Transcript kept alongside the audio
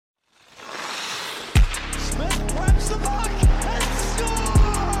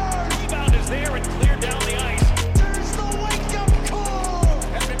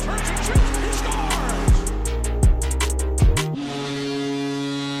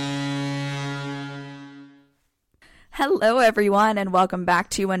Hello, everyone, and welcome back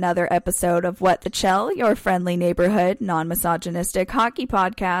to another episode of What the Chell, your friendly neighborhood, non-misogynistic hockey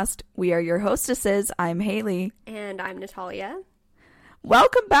podcast. We are your hostesses. I'm Haley. And I'm Natalia.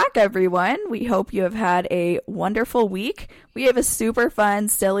 Welcome back, everyone. We hope you have had a wonderful week. We have a super fun,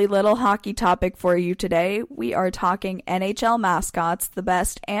 silly little hockey topic for you today. We are talking NHL mascots, the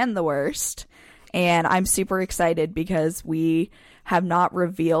best and the worst. And I'm super excited because we have not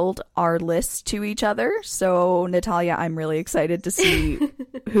revealed our lists to each other. So, Natalia, I'm really excited to see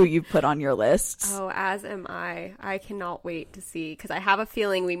who you put on your lists. Oh, as am I. I cannot wait to see, because I have a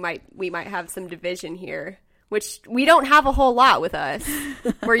feeling we might have some division here, which we don't have a whole lot with us.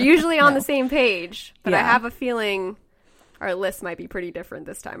 We're usually on the same page, but I have a feeling our list might be pretty different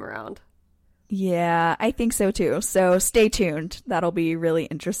this time around. Yeah, I think so too. So stay tuned. That'll be really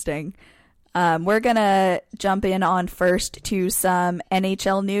interesting. We're going to jump in on first to some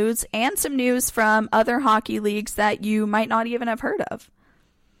NHL news and some news from other hockey leagues that you might not even have heard of.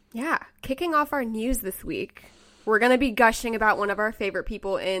 Yeah, kicking off our news this week, we're going to be gushing about one of our favorite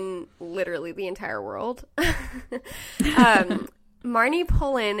people in literally the entire world. Marnie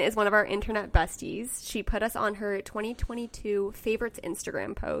Pullen is one of our internet besties. She put us on her 2022 favorites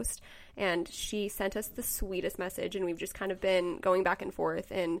Instagram post, and she sent us the sweetest message, and we've just kind of been going back and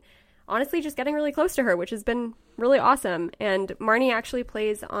forth and honestly just getting really close to her, which has been really awesome. And Marnie actually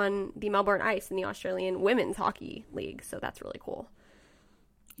plays on the Melbourne Ice in the Australian Women's Hockey League, so that's really cool.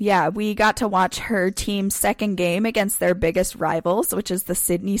 Yeah, we got to watch her team's second game against their biggest rivals, which is the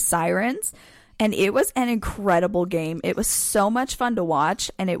Sydney Sirens, and it was an incredible game. It was so much fun to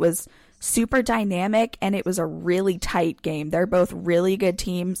watch, and it was super dynamic, and it was a really tight game. They're both really good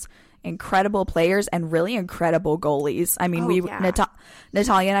teams, incredible players, and really incredible goalies. I mean,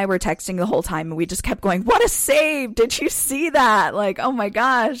 Natalia and I were texting the whole time, and we just kept going, what a save! Did you see that? Like, oh my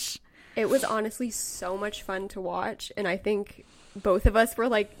gosh. It was honestly so much fun to watch, and I think both of us were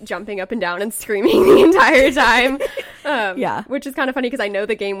like jumping up and down and screaming the entire time. Yeah. Which is kind of funny because I know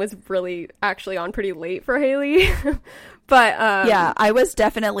the game was really actually on pretty late for Haley. But yeah, I was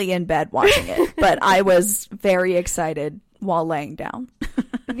definitely in bed watching it, but I was very excited while laying down.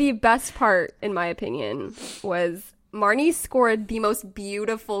 The best part, in my opinion, was Marnie scored the most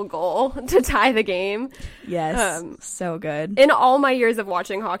beautiful goal to tie the game. Yes, so good. In all my years of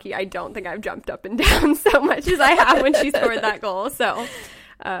watching hockey, I don't think I've jumped up and down so much as I have when she scored that goal. So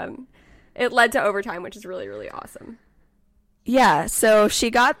it led to overtime, which is really, really awesome. Yeah, so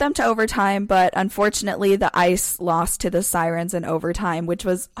she got them to overtime, but unfortunately the Ice lost to the Sirens in overtime, which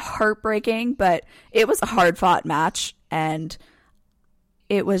was heartbreaking, but it was a hard-fought match, and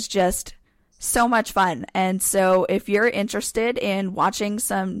it was just so much fun. And so if you're interested in watching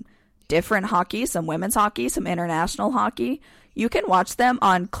some different hockey, some women's hockey, some international hockey, you can watch them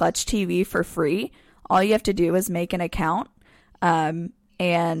on Clutch TV for free. All you have to do is make an account,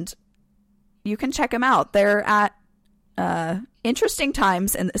 and you can check them out. They're at interesting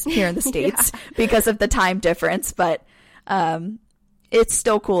times here in the States because of the time difference, but it's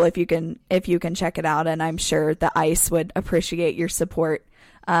still cool if you can check it out, and I'm sure the Ice would appreciate your support.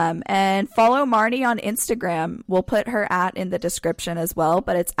 And follow Marnie on Instagram. We'll put her in the description as well,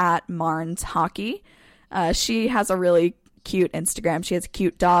 but it's at Marnes Hockey. She has a really cute Instagram. She has a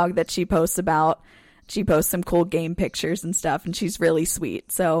cute dog that she posts about. She posts some cool game pictures and stuff, and she's really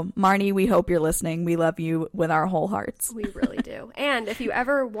sweet. So, Marnie, we hope you're listening. We love you with our whole hearts. We really do. And if you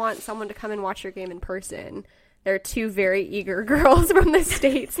ever want someone to come and watch your game in person, there are two very eager girls from the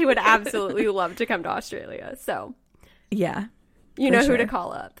States who would absolutely love to come to Australia. So, yeah. You know who to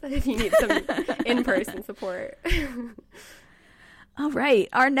call up if you need some in-person support. All right.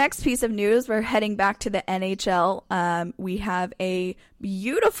 Our next piece of news, we're heading back to the NHL. We have a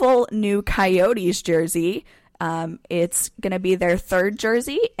beautiful new Coyotes jersey. It's going to be their third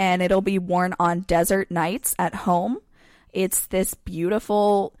jersey, and it'll be worn on desert nights at home. It's this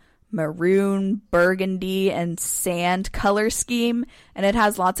beautiful maroon, burgundy, and sand color scheme, and it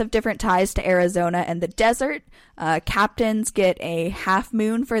has lots of different ties to Arizona and the desert. Captains get a half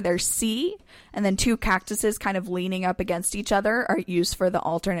moon for their C, and then two cactuses kind of leaning up against each other are used for the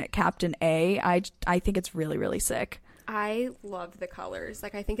alternate Captain A. I think it's really, really sick. I love the colors.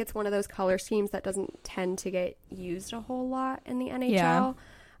 Like, I think it's one of those color schemes that doesn't tend to get used a whole lot in the NHL.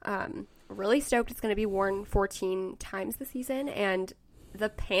 Yeah. Really stoked it's going to be worn 14 times this season, and the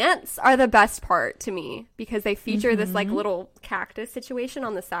pants are the best part to me because they feature this like little cactus situation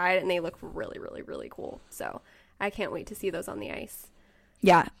on the side, and they look really, really, really cool. So I can't wait to see those on the ice.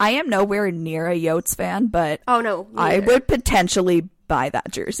 Yeah, I am nowhere near a Yotes fan, but Oh, no. I neither. would potentially buy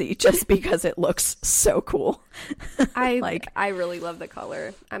that jersey just because it looks so cool. I really love the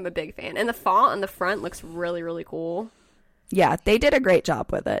color. I'm a big fan. And the font on the front looks really, really cool. Yeah, they did a great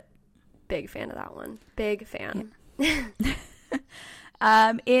job with it. Big fan of that one. Big fan.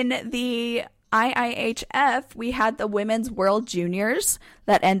 In the IIHF, we had the Women's World Juniors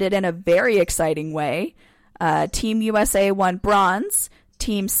that ended in a very exciting way. Team USA won bronze.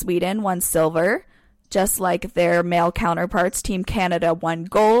 Team Sweden won silver. Just like their male counterparts, Team Canada won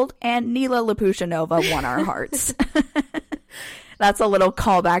gold, and Nila Lapushanova won our hearts. That's a little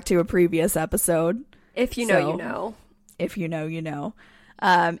callback to a previous episode. If you know, you know. If you know, you know.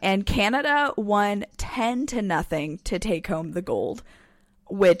 And Canada won 10-0 to take home the gold,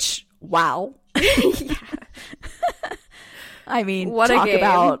 which, wow. Yeah. I mean, what talk a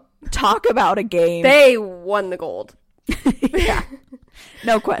game. Talk about a game. They won the gold. Yeah.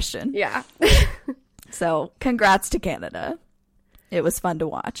 No question. Yeah. So, congrats to Canada. It was fun to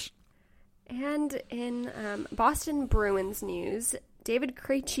watch. And in Boston Bruins news, David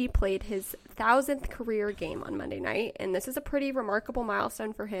Krejci played his 1,000th career game on Monday night, and this is a pretty remarkable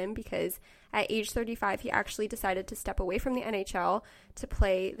milestone for him because at age 35, he actually decided to step away from the NHL to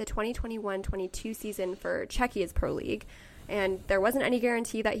play the 2021-22 season for Czechia's Pro League, and there wasn't any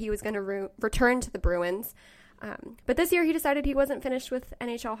guarantee that he was going to return to the Bruins. But this year he decided he wasn't finished with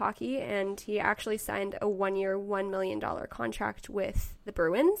NHL hockey, and he actually signed a one-year, $1 million contract with the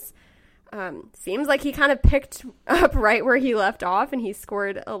Bruins. Seems like he kind of picked up right where he left off, and he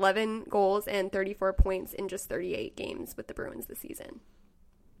scored 11 goals and 34 points in just 38 games with the Bruins this season.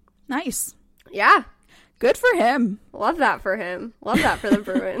 Nice. Yeah. Good for him. Love that for him. Love that for the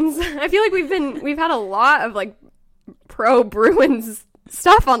Bruins. I feel like we've had a lot of like pro Bruins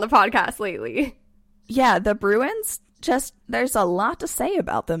stuff on the podcast lately. Yeah, the Bruins, just, there's a lot to say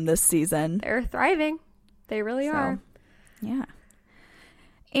about them this season. They're thriving. They really are. Yeah.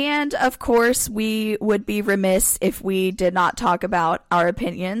 And, of course, we would be remiss if we did not talk about our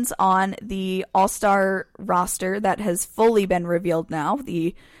opinions on the All-Star roster that has fully been revealed now.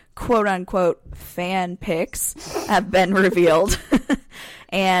 The quote-unquote fan picks have been revealed.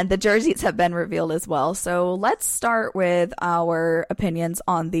 And the jerseys have been revealed as well. So let's start with our opinions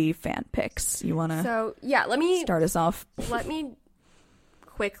on the fan picks. You want to let me start us off? Let me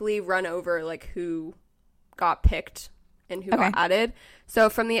quickly run over like who got picked and who got added. So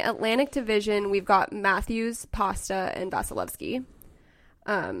from the Atlantic Division, we've got Matthews, Pasta, and Vasilevsky.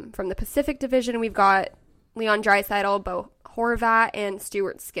 From the Pacific Division, we've got Leon Draisaitl, Bo Horvat, and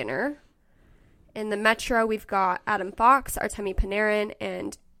Stuart Skinner. In the Metro, we've got Adam Fox, Artemi Panarin,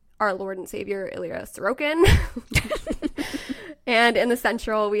 and our Lord and Savior, Ilya Sorokin. And in the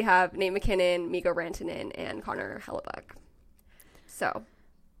Central, we have Nate McKinnon, Mikko Rantanen, and Connor Hellebuyck. So,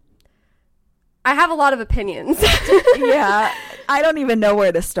 I have a lot of opinions. Yeah, I don't even know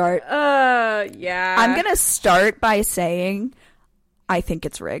where to start. Yeah. I'm going to start by saying I think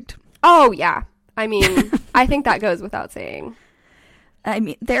it's rigged. Oh, yeah. I mean, I think that goes without saying. I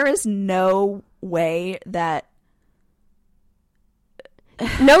mean, there is no way that...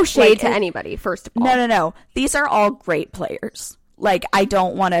 No shade to anybody, first of all. No. These are all great players. Like, I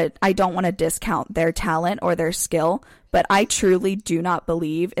don't want to discount their talent or their skill, but I truly do not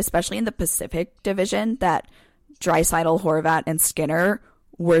believe, especially in the Pacific Division, that Draisaitl, Horvat, and Skinner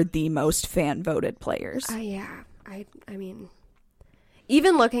were the most fan-voted players. Yeah. I mean,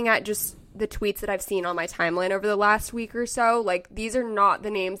 even looking at just the tweets that I've seen on my timeline over the last week or so, like, these are not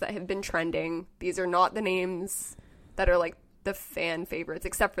the names that have been trending. These are not the names that are, like, the fan favorites,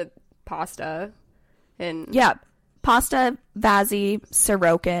 except for Pasta. And yeah, Pasta, Vazzy,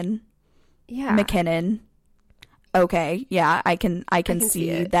 Sorokin, McKinnon. Okay, yeah, I can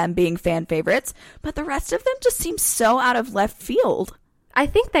see them being fan favorites, but the rest of them just seem so out of left field. I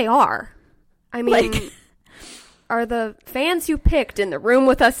think they are. I mean, are the fans who picked in the room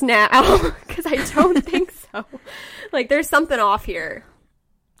with us now? Because I don't think so. Like, there's something off here.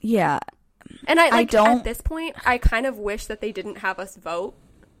 Yeah. And I don't... At this point, I kind of wish that they didn't have us vote.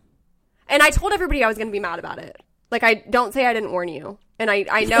 And I told everybody I was going to be mad about it. Like, I don't say I didn't warn you. And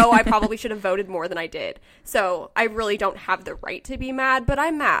I know I probably should have voted more than I did. So I really don't have the right to be mad, but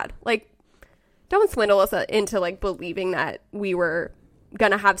I'm mad. Like, don't swindle us into, like, believing that we were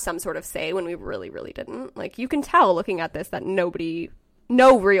going to have some sort of say when we really, really didn't. Like, you can tell looking at this that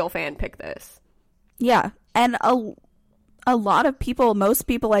no real fan picked this. Yeah. And a lot of people, most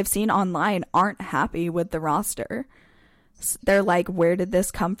people I've seen online aren't happy with the roster. They're like, where did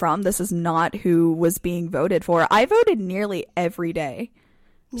this come from? This is not who was being voted for. I voted nearly every day.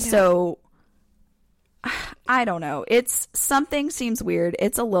 Yeah. So I don't know. It's something seems weird.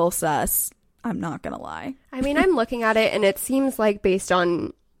 It's a little sus. I'm not going to lie. I mean, I'm looking at it and it seems like based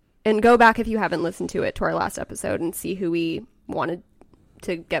on, and go back if you haven't listened to it, to our last episode and see who we wanted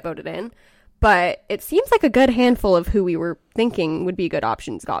to get voted in. But it seems like a good handful of who we were thinking would be good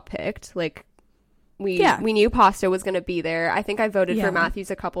options got picked. Like, we knew Pasta was going to be there. I think I voted for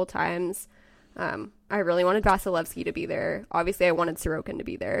Matthews a couple times. I really wanted Vasilevsky to be there. Obviously, I wanted Sorokin to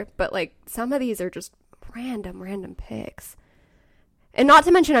be there. But, like, some of these are just random picks. And not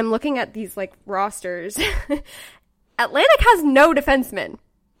to mention, I'm looking at these, like, rosters. Atlantic has no defensemen.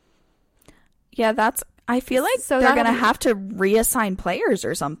 Yeah, I feel like they're going to have to reassign players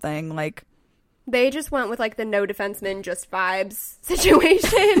or something. Like, they just went with, like, the no defenseman, just vibes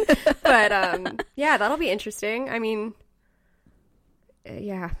situation. But, yeah, that'll be interesting. I mean,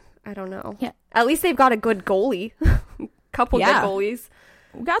 yeah, I don't know. Yeah. At least they've got a good goalie. Couple good goalies.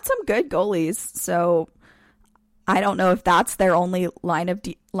 We got some good goalies, so I don't know if that's their only line of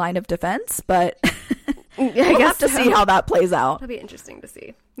defense, but we'll have to see how that plays out. It'll be interesting to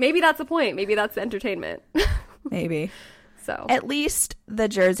see. Maybe that's the point. Maybe that's the entertainment. Maybe. So at least the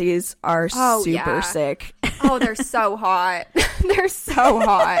jerseys are super sick. Oh, they're so hot. They're so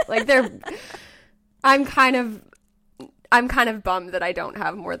hot. Like I'm kind of bummed that I don't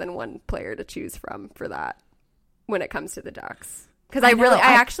have more than one player to choose from for that when it comes to the Ducks. Because I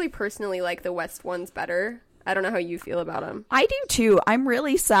actually personally like the West ones better. I don't know how you feel about them. I do too. I'm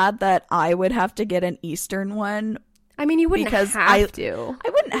really sad that I would have to get an Eastern one. I mean, you wouldn't have to. I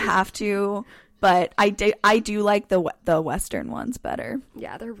wouldn't have to, but I do like the Western ones better.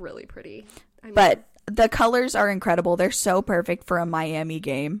 Yeah, they're really pretty. But the colors are incredible. They're so perfect for a Miami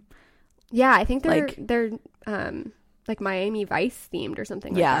game. Yeah, I think they're like Miami Vice themed or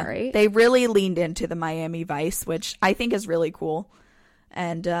something like that, right? They really leaned into the Miami Vice, which I think is really cool.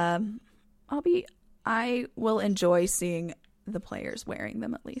 And I will enjoy seeing the players wearing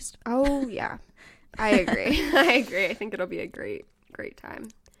them at least. Oh, yeah. I agree. I think it'll be a great time.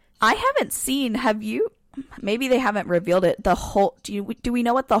 I haven't seen, have you? Maybe they haven't revealed it. The whole, do we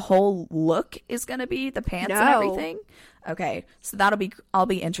know what the whole look is going to be? The pants and everything? Okay. So I'll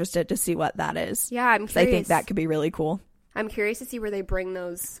be interested to see what that is. Yeah, I'm curious. I think that could be really cool. I'm curious to see where they bring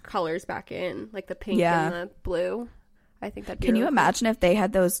those colors back in, like the pink and the blue. I think that'd be Can you imagine if they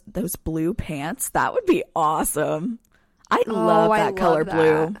had those blue pants? That would be awesome. I love that color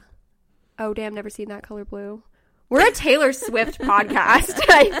blue. Oh, damn, never seen that color blue. We're a Taylor Swift podcast,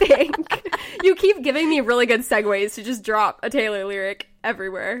 I think. You keep giving me really good segues to just drop a Taylor lyric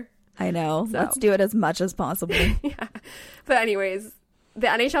everywhere. I know. So. Let's do it as much as possible. Yeah. But anyways, the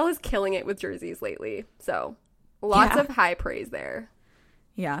NHL is killing it with jerseys lately. So lots of high praise there.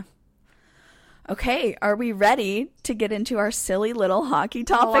 Yeah. Okay, are we ready to get into our silly little hockey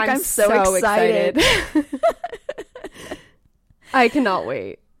topic? I'm so excited. I cannot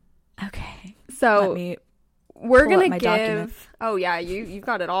wait. Okay. So we're going to give... document. Oh, yeah, you've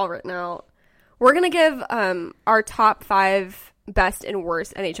got it all written out. We're going to give our top 5 best and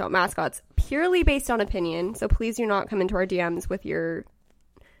worst NHL mascots purely based on opinion. So please do not come into our DMs with your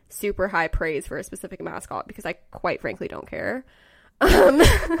super high praise for a specific mascot because I quite frankly don't care.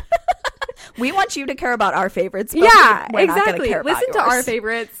 We want you to care about our favorites. But yeah, we're exactly. Not gonna care Listen about to yours. our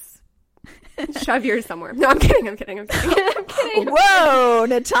favorites. Shove yours somewhere. No, I'm kidding. I'm kidding. Whoa,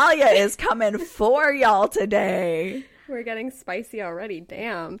 Natalia is coming for y'all today. We're getting spicy already.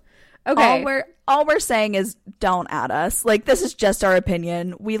 Damn. Okay. All we're saying is don't add us. Like, this is just our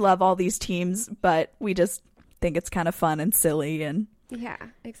opinion. We love all these teams, but we just think it's kind of fun and silly. And yeah,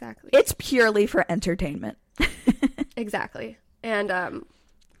 exactly. It's purely for entertainment. Exactly. And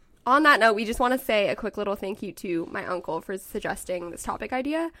on that note, we just want to say a quick little thank you to my uncle for suggesting this topic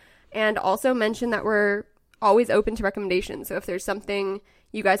idea, and also mention that we're always open to recommendations. So if there's something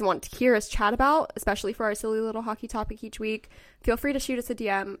you guys want to hear us chat about, especially for our silly little hockey topic each week, feel free to shoot us a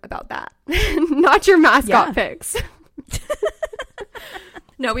DM about that. Not your mascot picks.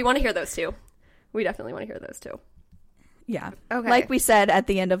 No, we want to hear those too. We definitely want to hear those too. Yeah. Okay. Like we said at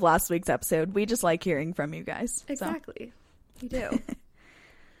the end of last week's episode, we just like hearing from you guys. Exactly. We do.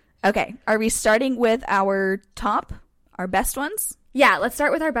 Okay. Are we starting with our best ones? Yeah, let's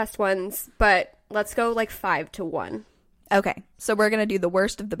start with our best ones, but let's go like 5 to 1. Okay. So we're going to do the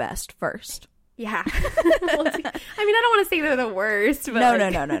worst of the best first. Yeah. I mean, I don't want to say they're the worst. But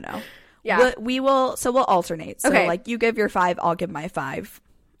No. Yeah. We'll alternate. So like you give your 5, I'll give my 5.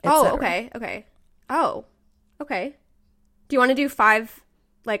 Oh, okay. Oh, okay. Do you want to do 5,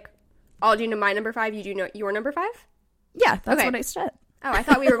 like, I'll do my number 5, you do your number 5? Yeah, that's what I said. Oh, I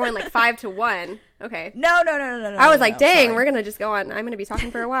thought we were going like 5 to 1. Okay. No. I was like, dang, sorry. we're going to just go on. I'm going to be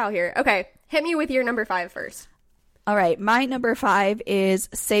talking for a while here. Okay. Hit me with your number 5 first. All right. My number 5 is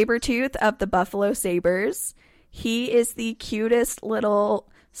Sabretooth of the Buffalo Sabres. He is the cutest little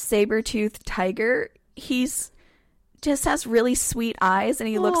saber-toothed tiger. He's just has really sweet eyes, and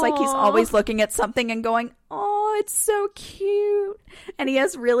he looks like he's always looking at something and going, oh, it's so cute. And he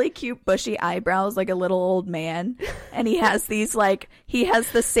has really cute bushy eyebrows like a little old man. And he has these he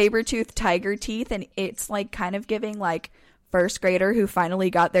has the saber-toothed tiger teeth, and it's like kind of giving like first grader who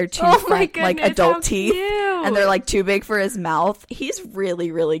finally got their two adult teeth, and they're like too big for his mouth. He's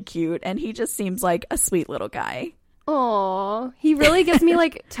really, really cute, and he just seems like a sweet little guy. Aw, he really gives me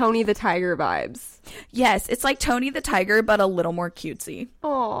like Tony the Tiger vibes. Yes, it's like Tony the Tiger, but a little more cutesy.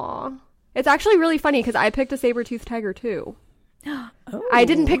 Aw. It's actually really funny because I picked a saber-toothed tiger too. Oh. I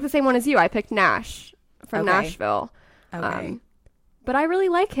didn't pick the same one as you. I picked Nash from Okay. Nashville. Okay. But I really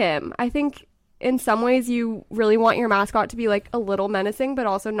like him. I think in some ways you really want your mascot to be like a little menacing, but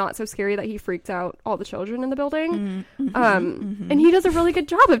also not so scary that he freaks out all the children in the building. And he does a really good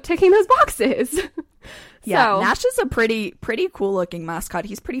job of ticking those boxes. Yeah, So, Nash is a pretty cool looking mascot.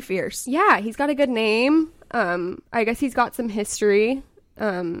 He's pretty fierce. yeah, he's got a good name. I guess he's got some history.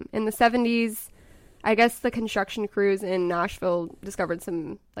 In the 70s, I guess the construction crews in Nashville discovered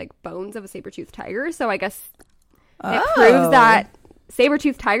some like bones of a saber-toothed tiger. So I guess it proves that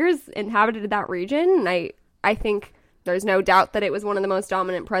saber-toothed tigers inhabited that region. And I think there's no doubt that it was one of the most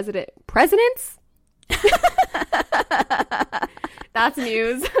dominant presidents. That's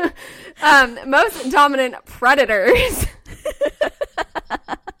news. Most dominant predators.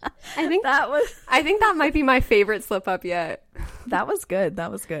 I think that might be my favorite slip up yet. That was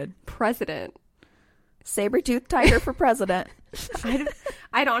good. President. Saber-toothed tiger for president.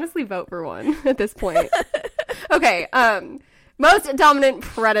 I'd honestly vote for one at this point. Okay. Most dominant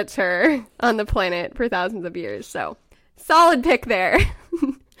predator on the planet for thousands of years. So solid pick there.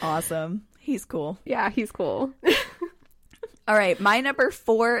 Awesome. He's cool. Yeah, he's cool. All right. My number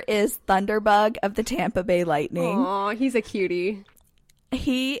 4 is Thunderbug of the Tampa Bay Lightning. Aw, he's a cutie.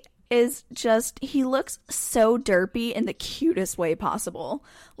 He looks so derpy in the cutest way possible.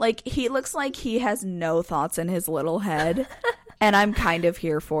 Like, he looks like he has no thoughts in his little head. And I'm kind of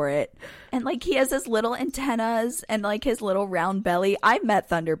here for it. And like, he has his little antennas and like his little round belly. I met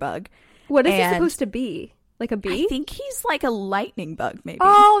Thunderbug. What is he supposed to be? Like a bee? I think he's like a lightning bug, maybe.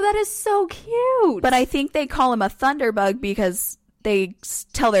 Oh, that is so cute. But I think they call him a thunderbug because they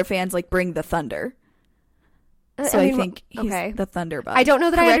tell their fans, like, bring the thunder. So I think he's the thunderbug. I don't know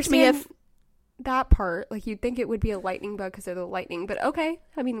that I understand if that part. Like, you'd think it would be a lightning bug because they're the lightning. But okay.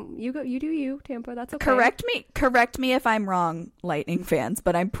 I mean, you do you, Tampa. That's okay. Correct me if I'm wrong, Lightning fans,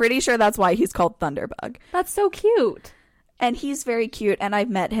 but I'm pretty sure that's why he's called Thunderbug. That's so cute. And he's very cute, and I've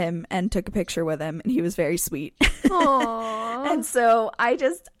met him and took a picture with him, and he was very sweet. Aww. And so I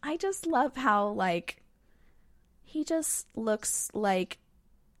just love how, like, he just looks like,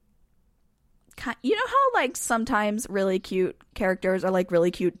 you know how, like, sometimes really cute characters or, like,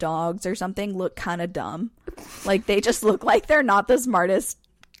 really cute dogs or something look kind of dumb? Like, they just look like they're not the smartest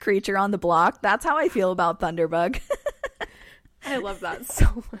creature on the block. That's how I feel about Thunderbug. I love that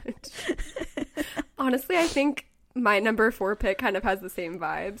so much. Honestly, I think my number 4 pick kind of has the same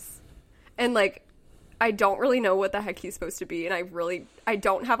vibes. And, like, I don't really know what the heck he's supposed to be. And I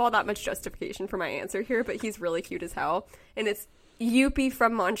don't have all that much justification for my answer here, but he's really cute as hell. And it's Youppi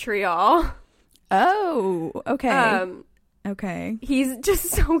from Montreal. Oh, okay. Okay. He's just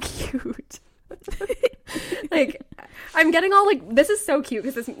so cute. Like, I'm getting all, like, this is so cute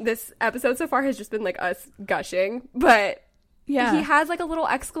because this episode so far has just been, like, us gushing. But yeah, he has, like, a little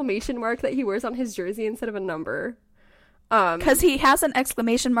exclamation mark that he wears on his jersey instead of a number. Because he has an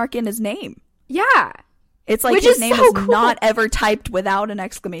exclamation mark in his name. Yeah. It's like his name is not ever typed without an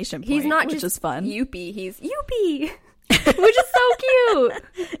exclamation point. He's not which just is fun. Youppi. He's Youppi, which is so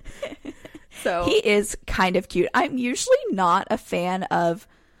cute. So he is kind of cute. I'm usually not a fan of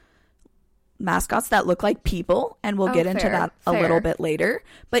mascots that look like people, and we'll get into that a little bit later.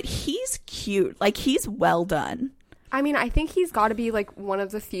 But he's cute. Like, he's well done. I mean, I think he's got to be, like, one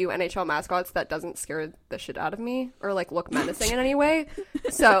of the few NHL mascots that doesn't scare the shit out of me or, like, look menacing in any way.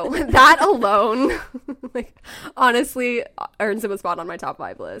 So that alone, like, honestly earns him a spot on my top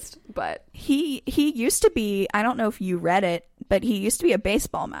 5 list. But he used to be, I don't know if you read it, but he used to be a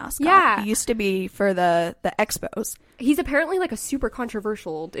baseball mascot. Yeah. He used to be for the Expos. He's apparently, like, a super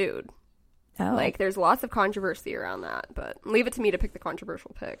controversial dude. Oh. Like, there's lots of controversy around that, but leave it to me to pick the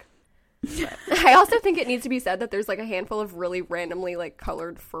controversial pick. I also think it needs to be said that there's, like, a handful of really randomly, like,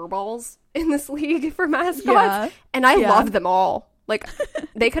 colored fur balls in this league for mascots, and I love them all. Like,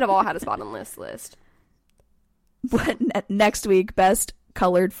 they could have all had a spot on this list. What next week? Best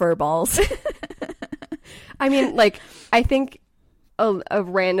colored fur balls. I mean, like, I think a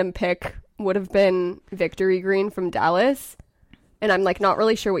random pick would have been Victory Green from Dallas. And I'm, like, not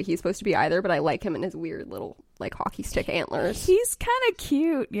really sure what he's supposed to be either, but I like him in his weird little, like, hockey stick antlers. He's kind of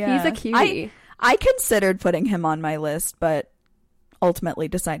cute. Yeah. He's a cutie. I considered putting him on my list, but ultimately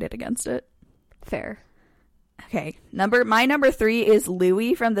decided against it. Fair. Okay. My number 3 is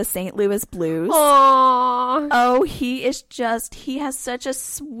Louis from the St. Louis Blues. Aww. Oh, he has such a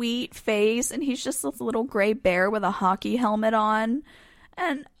sweet face, and he's just this little gray bear with a hockey helmet on.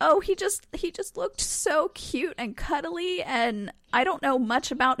 And oh, he just looked so cute and cuddly, and I don't know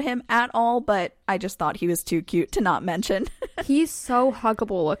much about him at all, but I just thought he was too cute to not mention. He's so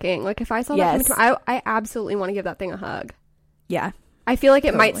huggable looking. Like, if I saw that coming to I absolutely want to give that thing a hug. Yeah. I feel like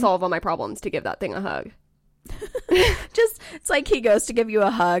it might solve all my problems to give that thing a hug. It's like he goes to give you a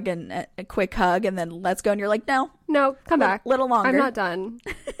hug and a quick hug, and then let's go, and you're like, no, come back. Little longer. I'm not done.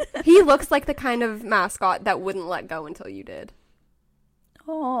 He looks like the kind of mascot that wouldn't let go until you did.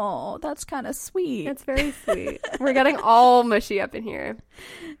 Oh, that's kind of sweet. It's very sweet. We're getting all mushy up in here.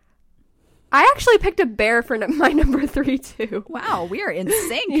 I actually picked a bear for my number 3 too. Wow, we are in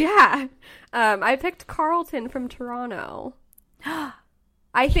sync. Yeah. I picked Carlton from Toronto.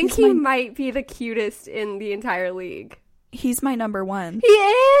 I think he might be the cutest in the entire league. He's my number 1. He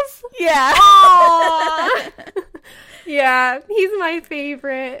is? Yeah. Aww. Yeah, he's my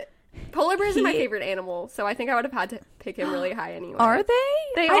favorite. Polar bears are my favorite animal, so I think I would have had to pick him really high anyway. Are they?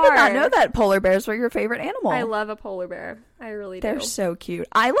 They I are. did not know that polar bears were your favorite animal. I love a polar bear. I really do. They're so cute.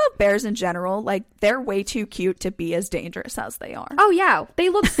 I love bears in general. Like, they're way too cute to be as dangerous as they are. Oh, yeah. They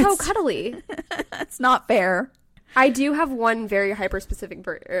look so cuddly. It's not fair. I do have one very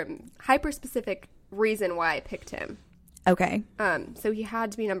hyper-specific reason why I picked him. Okay. So he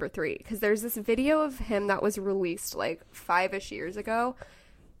had to be number 3, because there's this video of him that was released like 5-ish years ago,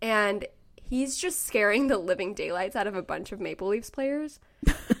 and he's just scaring the living daylights out of a bunch of Maple Leafs players.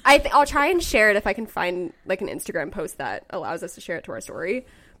 I'll try and share it if I can find like an Instagram post that allows us to share it to our story.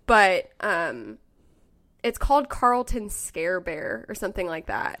 But it's called Carlton Scare Bear or something like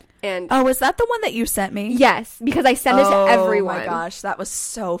that. And oh, is that the one that you sent me? yes, because I send it to everyone. Oh my gosh, that was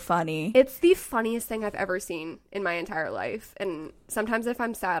so funny. It's the funniest thing I've ever seen in my entire life. And sometimes if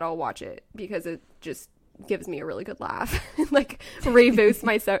I'm sad, I'll watch it because it just gives me a really good laugh. Like, reboosts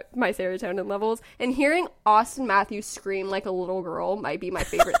my serotonin levels. And hearing Austin Matthews scream like a little girl might be my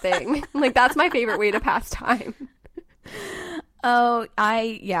favorite thing. Like, that's my favorite way to pass time. Oh,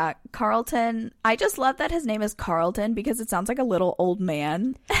 Carlton. I just love that his name is Carlton because it sounds like a little old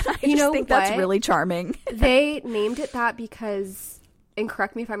man. And I just think that's really charming. They named it that because, and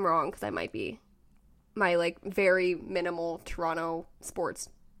correct me if I'm wrong, because I might be, my like very minimal Toronto sports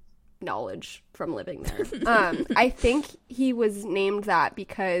knowledge from living there. I think he was named that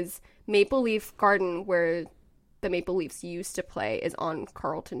because Maple Leaf Garden, where the Maple Leafs used to play, is on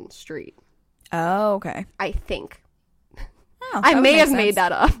Carlton Street. Oh, okay. I think. Oh, I may have made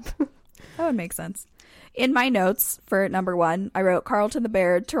that up. That would make sense. In my notes for number 1, I wrote Carlton the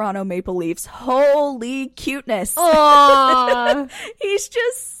Bear, Toronto Maple Leafs. Holy cuteness. Aww. He's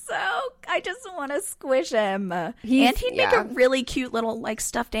just so, I just want to squish him. And he'd make a really cute little like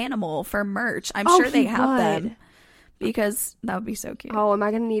stuffed animal for merch. I'm sure they have them because that would be so cute. Oh, am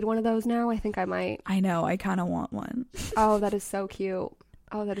I going to need one of those now? I think I might. I know. I kind of want one. Oh, that is so cute.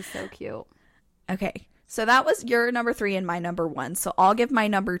 Oh, that is so cute. Okay. So that was your number 3 and my number 1. So I'll give my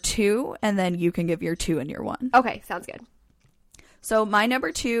number 2 and then you can give your 2 and your 1. Okay, sounds good. So my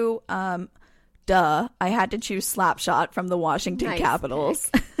number 2, I had to choose Slapshot from the Washington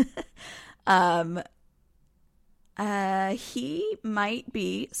Capitals. He might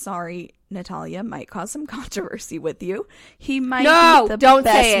be, sorry, Natalia, might cause some controversy with you. He might be the don't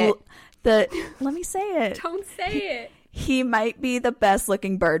best, say it. Let me say it. Don't say it. He might be the best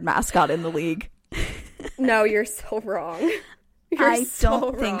looking bird mascot in the league. No, you're so wrong. I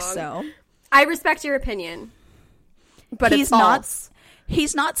don't think so. I respect your opinion, but he's not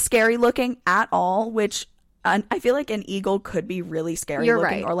scary looking at all, which I feel like an eagle could be really scary looking,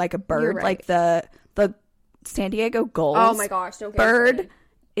 right. Or like a bird, right. Like the San Diego Gulls. Oh my gosh, don't get bird started.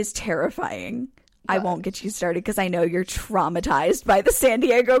 Is terrifying. But I won't get you started because I know you're traumatized by the San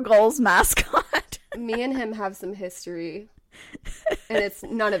Diego Gulls mascot. Me and him have some history, and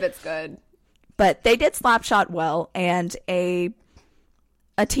none of it's good. But they did Slapshot well, and a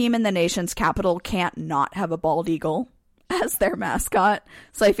team in the nation's capital can't not have a bald eagle as their mascot.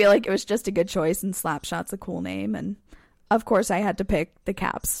 So I feel like it was just a good choice, and Slapshot's a cool name. And of course, I had to pick the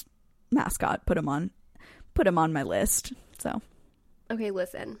Caps mascot, put him on my list. So Okay,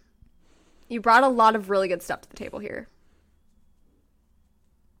 listen. You brought a lot of really good stuff to the table here.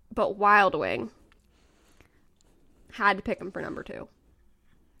 But Wild Wing, had to pick him for number 2.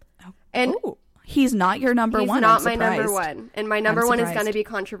 And he's not your number one. He's not my number one. And my number one is going to be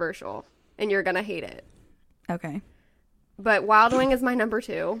controversial. And you're going to hate it. Okay. But Wild Wing is my number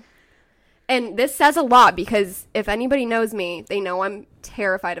 2. And this says a lot because if anybody knows me, they know I'm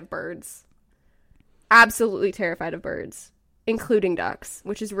terrified of birds. Absolutely terrified of birds, including ducks,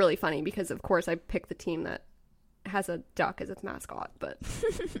 which is really funny because, of course, I picked the team that has a duck as its mascot. But,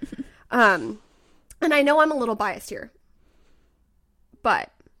 and I know I'm a little biased here.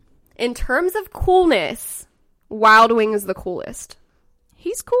 But in terms of coolness, Wild Wing is the coolest.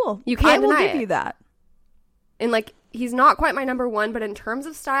 He's cool. You can't deny it. I will give you that. And, like, he's not quite my number one, but in terms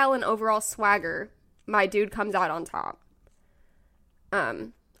of style and overall swagger, my dude comes out on top.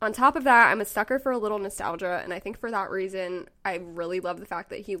 On top of that, I'm a sucker for a little nostalgia, and I think for that reason, I really love the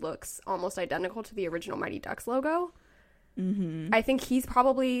fact that he looks almost identical to the original Mighty Ducks logo. Mm-hmm. I think he's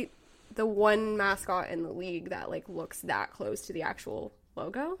probably the one mascot in the league that, like, looks that close to the actual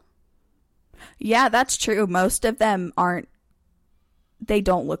logo. Yeah, that's true. Most of them aren't. They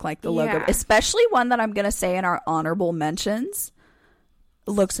don't look like the logo, especially one that I'm going to say in our honorable mentions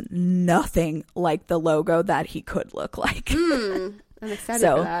looks nothing like the logo that he could look like. I'm excited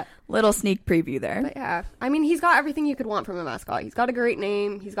for that. Little sneak preview there. But yeah, I mean, he's got everything you could want from a mascot. He's got a great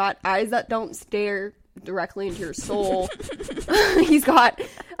name. He's got eyes that don't stare directly into your soul. He's got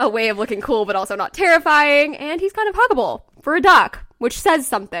a way of looking cool, but also not terrifying. And he's kind of huggable for a duck, which says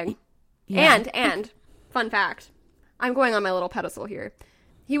something. Yeah. And, fun fact. I'm going on my little pedestal here.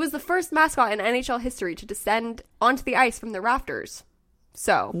 He was the first mascot in NHL history to descend onto the ice from the rafters.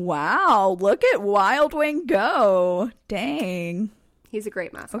 So. Wow. Look at Wild Wing go. Dang. He's a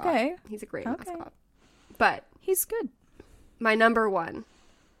great mascot. Okay. He's a great mascot. But. He's good. My number one.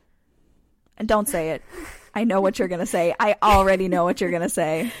 And don't say it. I know what you're going to say. I already know what you're going to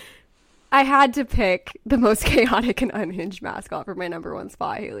say. I had to pick the most chaotic and unhinged mascot for my number one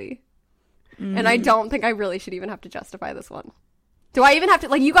spot, Haley. And I don't think I really should even have to justify this one. Do I even have to?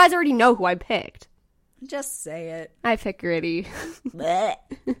 Like, you guys already know who I picked. Just say it. I picked Gritty.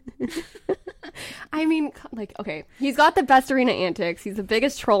 I mean, like, okay. He's got the best arena antics. He's the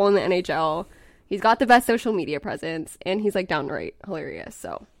biggest troll in the NHL. He's got the best social media presence. And he's, like, downright hilarious.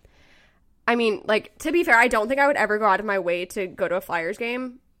 So, I mean, like, to be fair, I don't think I would ever go out of my way to go to a Flyers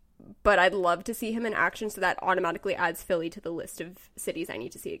game. But I'd love to see him in action, so that automatically adds Philly to the list of cities I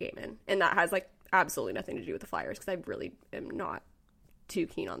need to see a game in. And that has, like, absolutely nothing to do with the Flyers, because I really am not too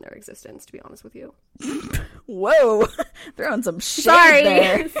keen on their existence, to be honest with you. Whoa. Throwing some shade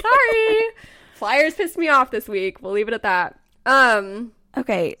there. Sorry. Flyers pissed me off this week. We'll leave it at that.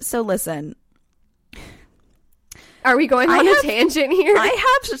 Okay, so listen. Are we going on a tangent here?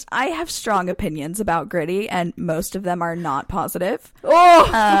 I have strong opinions about Gritty, and most of them are not positive.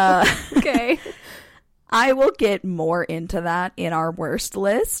 Okay. I will get more into that in our worst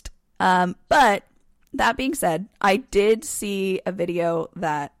list. But that being said, I did see a video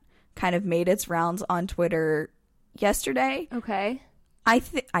that kind of made its rounds on Twitter yesterday. Okay. I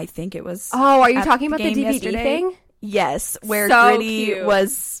think it was. Oh, are you talking about the DVD thing? Yes, where so Gritty cute.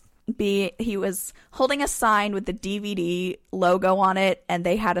 he was holding a sign with the DVD logo on it, and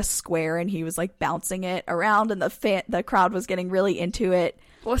they had a square, and he was like bouncing it around, and the crowd was getting really into it.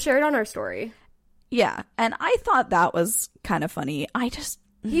 We'll share it on our story. Yeah, and I thought that was kind of funny.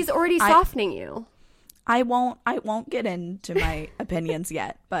 He's already softening you. I won't get into my opinions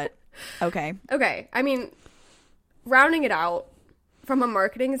yet, but okay. Okay, I mean, rounding it out from a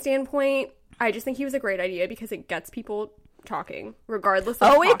marketing standpoint, I just think he was a great idea because it gets people talking, regardless of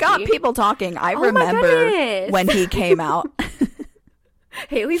hockey. It got people talking. I remember when he came out.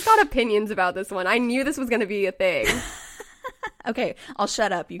 Haley's got opinions about this one. I knew this was going to be a thing. Okay, I'll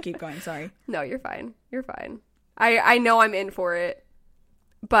shut up. You keep going. Sorry. No, you're fine. You're fine. I know I'm in for it.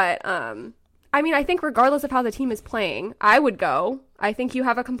 But, I mean, I think regardless of how the team is playing, I would go. I think you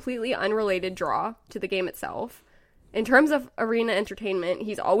have a completely unrelated draw to the game itself. In terms of arena entertainment,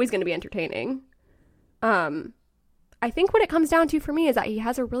 he's always going to be entertaining. I think what it comes down to for me is that he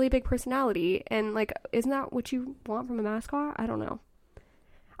has a really big personality, and, like, isn't that what you want from a mascot? I don't know.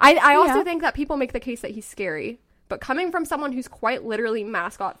 I also think that people make the case that he's scary, but coming from someone who's quite literally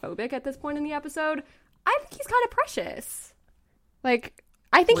mascot phobic at this point in the episode, I think he's kind of precious. Like,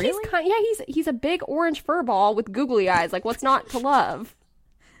 I think he's a big orange fur ball with googly eyes. Like, what's not to love?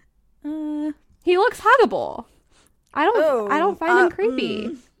 He looks huggable. I don't find him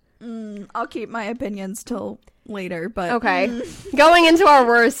creepy. I'll keep my opinions till later, but okay. Going into our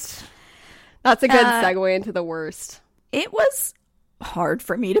worst. That's a good segue into the worst. It was hard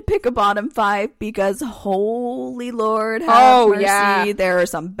for me to pick a bottom 5 because holy Lord have mercy, yeah. there are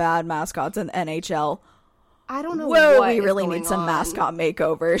some bad mascots in NHL. I don't know. Whoa, we really need some mascot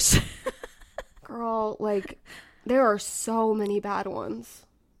makeovers. Girl, like, there are so many bad ones.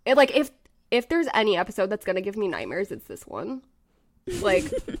 If there's any episode that's gonna give me nightmares, it's this one. Like,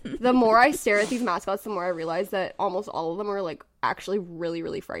 the more I stare at these mascots, the more I realize that almost all of them are, like, actually really,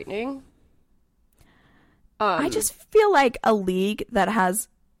 really frightening. I just feel like a league that has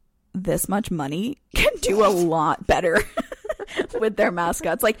this much money can do a lot better with their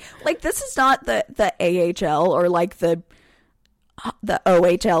mascots. Like this is not the AHL or like the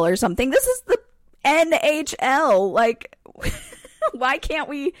OHL or something. This is the NHL. Like, why can't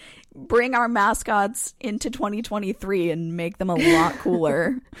we bring our mascots into 2023 and make them a lot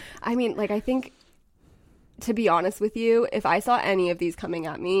cooler? I mean, like, I think, to be honest with you, if I saw any of these coming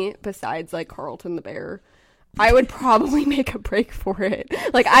at me besides, like, Carlton the Bear, I would probably make a break for it.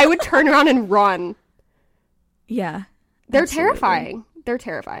 Like, I would turn around and run. Yeah. They're absolutely. terrifying. They're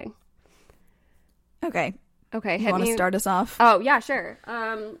terrifying. Okay. Okay. You want to start us off? Oh, yeah, sure.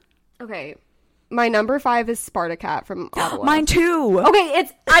 Okay. My number 5 is Spartacat from Ottawa. Mine too. Okay,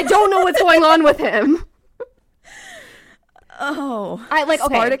 I don't know what's going on with him. Oh. Okay.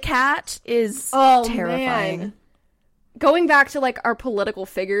 Spartacat is terrifying. Man. Going back to, like, our political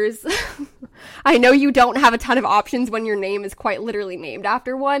figures, I know you don't have a ton of options when your name is quite literally named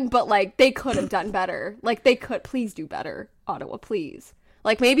after one, but, like, they could have done better. Like, please do better, Ottawa, please.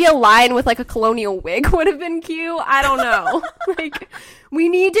 Like, maybe a lion with, like, a colonial wig would have been cute. I don't know. Like, we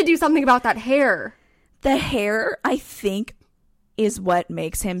need to do something about that hair. The hair, I think, is what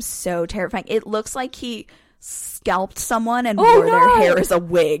makes him so terrifying. It looks like he scalped someone and wore their hair as a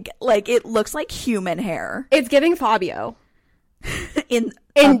wig. Like, it looks like human hair. It's giving Fabio.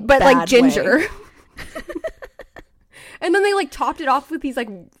 But like ginger. And then they, like, topped it off with these, like,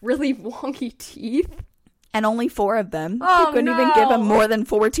 really wonky teeth. And only 4 of them. Oh, you couldn't even give him more than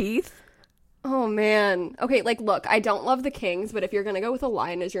 4 teeth. Oh, man. Okay, like, look, I don't love the Kings, but if you're gonna go with a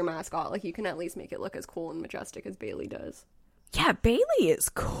lion as your mascot, like, you can at least make it look as cool and majestic as Bailey does. Yeah, Bailey is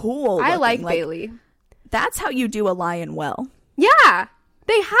cool. I like Bailey. That's how you do a lion well. Yeah!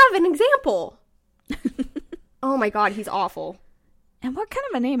 They have an example! Oh my god, he's awful. And what kind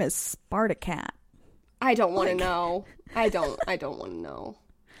of a name is Spartacat? I don't want to know. I don't want to know.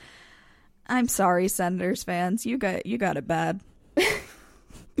 I'm sorry, Senators fans. You got it bad.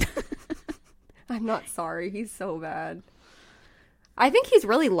 I'm not sorry. He's so bad. I think he's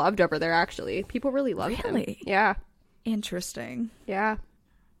really loved over there, actually. People really love him. Really? Yeah. Interesting. Yeah.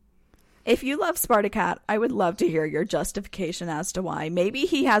 If you love Spartacat, I would love to hear your justification as to why. Maybe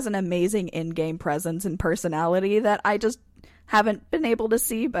he has an amazing in-game presence and personality that I just haven't been able to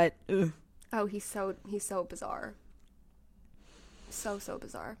see, but ugh. Oh, he's so bizarre. So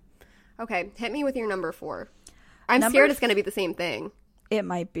bizarre. Okay, hit me with your number 4. I'm scared it's going to be the same thing. It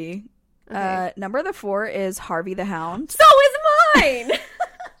might be. Okay. Number 4 is Harvey the Hound. So is mine!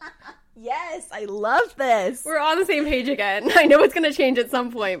 Yes, I love this. We're on the same page again. I know it's going to change at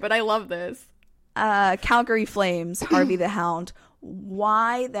some point, but I love this. Calgary Flames, Harvey the Hound.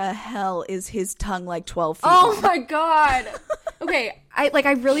 Why the hell is his tongue like 12 feet long? long? My god. Okay,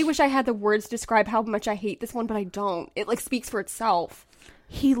 I really wish I had the words to describe how much I hate this one, but I don't. It, like, speaks for itself.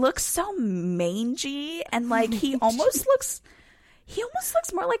 He looks so mangy and like he almost looks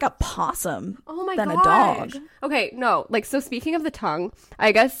more like a possum than a dog. Okay, no. Like, so speaking of the tongue,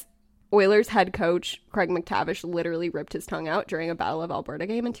 I guess Oilers head coach Craig McTavish literally ripped his tongue out during a Battle of Alberta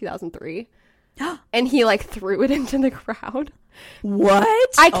game in 2003. And he, like, threw it into the crowd. What?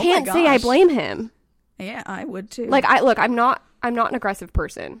 I can't say I blame him. Yeah, I would too. Like, I'm not an aggressive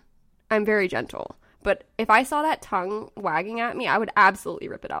person. I'm very gentle. But if I saw that tongue wagging at me, I would absolutely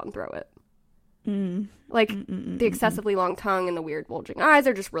rip it out and throw it. The excessively long tongue and the weird bulging eyes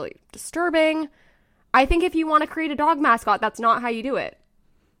are just really disturbing. I think if you want to create a dog mascot, that's not how you do it.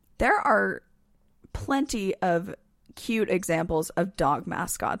 There are plenty of cute examples of dog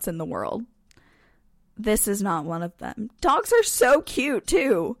mascots in the world. This is not one of them. Dogs are so cute,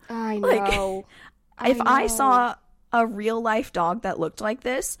 too. I know. Like, if I saw a real-life dog that looked like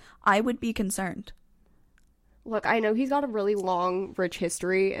this, I would be concerned. Look, I know he's got a really long, rich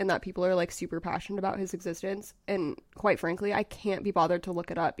history and that people are, like, super passionate about his existence. And quite frankly, I can't be bothered to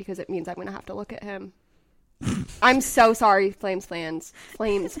look it up because it means I'm going to have to look at him. I'm so sorry, Flames fans.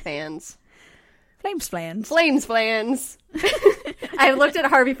 Flames fans. Flames fans. Flames fans. I looked at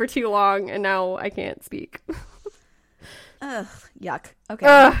Harvey for too long and now I can't speak. Ugh, yuck.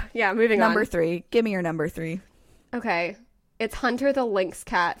 Okay. Yeah, moving on. Number 3. Give me your number 3. Okay. It's Hunter the Lynx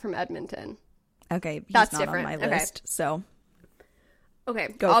cat from Edmonton. Okay, he's That's not different. on my list, so. Okay,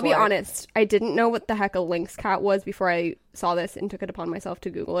 Go I'll be for it. honest. I didn't know what the heck a lynx cat was before I saw this and took it upon myself to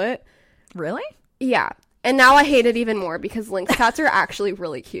Google it. Really? Yeah. And now I hate it even more because lynx cats are actually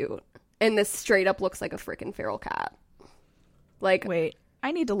really cute. And this straight up looks like a freaking feral cat. Like, Wait,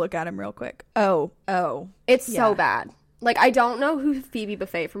 I need to look at him real quick. Oh. it's yeah. so bad. Like, I don't know who Phoebe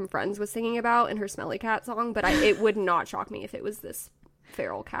Buffay from Friends was singing about in her Smelly Cat song, but it would not shock me if it was this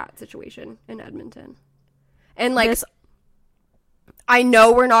feral cat situation in Edmonton. And, like, I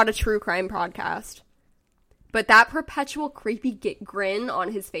know we're not a true crime podcast, but that perpetual creepy grin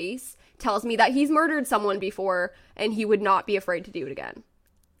on his face tells me that he's murdered someone before and he would not be afraid to do it again.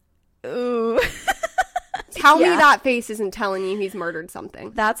 Ooh. Tell me that face isn't telling you he's murdered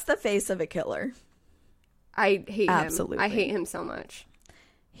something. That's the face of a killer. I hate him. Absolutely. I hate him so much.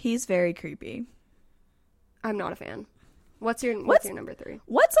 He's very creepy. I'm not a fan. What's your number 3?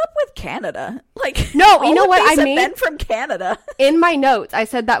 What's up with Canada? Like, No, you know all of what? these I have made- been from Canada. In my notes, I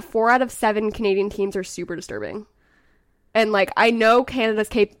said that 4 out of 7 Canadian teams are super disturbing. And, like, I know Canada's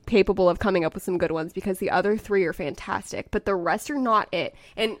capable of coming up with some good ones because the other 3 are fantastic, but the rest are not it.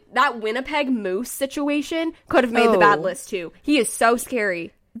 And that Winnipeg Moose situation could have made the bad list, too. He is so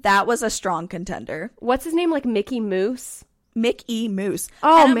scary. That was a strong contender. What's his name? Like, Mickey Moose? Mickey Moose.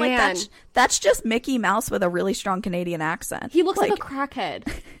 Oh, and I'm man. Like, that's just Mickey Mouse with a really strong Canadian accent. He looks like a crackhead.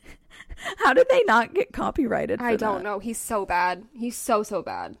 How did they not get copyrighted for I don't that? know. He's so bad. He's so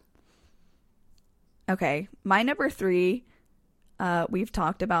bad. Okay, my number 3, we've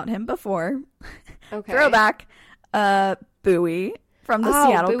talked about him before. Okay. Throwback, Bowie from the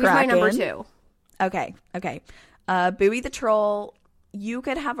Seattle Bowie's Kraken. my number 2. Okay. Bowie the Troll, you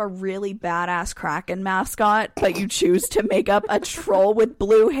could have a really badass Kraken mascot, but you choose to make up a troll with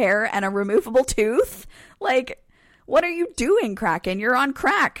blue hair and a removable tooth? Like, what are you doing, Kraken? You're on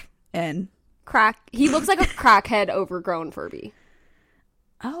crack. And He looks like a crackhead overgrown Furby.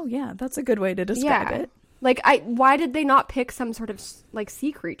 oh yeah, that's a good way to describe it. Like, why did they not pick some sort of, like,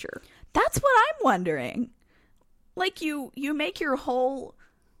 sea creature? That's what I'm wondering. Like, you make your whole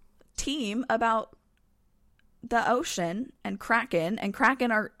team about the ocean and Kraken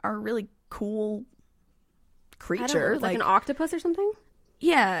are really cool creature. I don't know, like an octopus or something?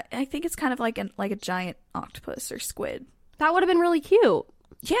 Yeah, I think it's kind of like a giant octopus or squid. That would have been really cute.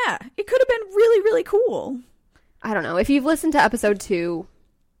 Yeah, it could have been really, really cool. I don't know. If you've listened to episode 2,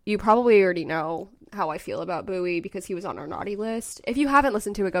 you probably already know how I feel about Bowie because he was on our naughty list. If you haven't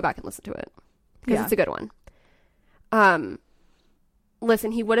listened to it, go back and listen to it because it's a good one.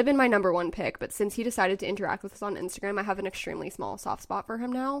 Listen, he would have been my number 1 pick, but since he decided to interact with us on Instagram, I have an extremely small soft spot for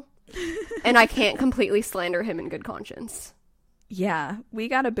him now. And I can't completely slander him in good conscience. Yeah, we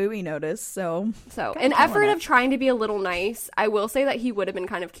got a Bowie notice, so in effort of trying to be a little nice, I will say that he would have been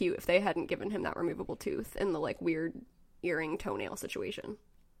kind of cute if they hadn't given him that removable tooth and the, like, weird earring toenail situation.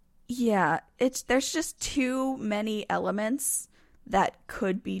 yeah, there's just too many elements that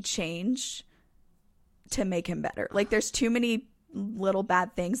could be changed to make him better. Like, there's too many little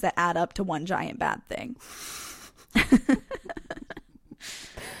bad things that add up to one giant bad thing.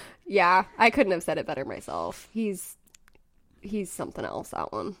 Yeah, I couldn't have said it better myself. He's something else,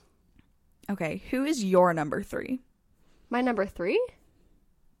 that one. Okay, who is your number 3? My number 3?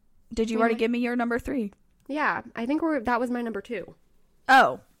 Did you already give me your number 3? Yeah, I think that was my number 2.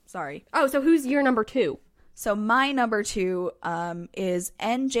 Oh, sorry. Oh, so who's your number 2? So my number 2 is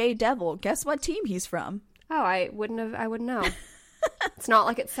NJ Devil. Guess what team he's from? Oh, I wouldn't know. It's not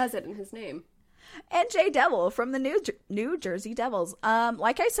like it says it in his name. NJ Devil from the New Jersey Devils.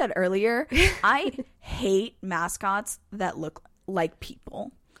 Like I said earlier, I hate mascots that look like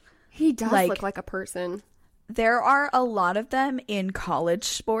people. He does look like a person. There are a lot of them in college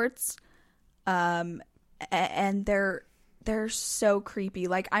sports, and they're so creepy.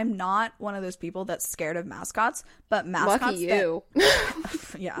 Like, I'm not one of those people that's scared of mascots, but mascots Lucky you.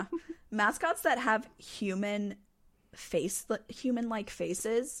 yeah, mascots that have human-like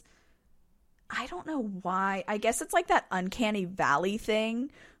faces. I don't know why. I guess it's like that uncanny valley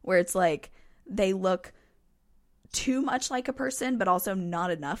thing where it's like they look too much like a person, but also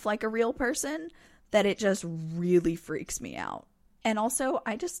not enough like a real person, that it just really freaks me out. And also,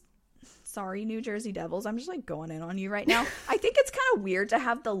 sorry, New Jersey Devils, I'm just like going in on you right now. I think it's kind of weird to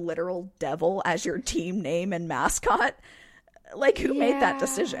have the literal devil as your team name and mascot. Like, who made that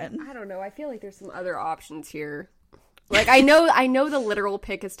decision? I don't know. I feel like there's some other options here. Like, I know the literal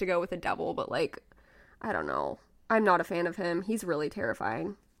pick is to go with a devil, but, like, I don't know. I'm not a fan of him. He's really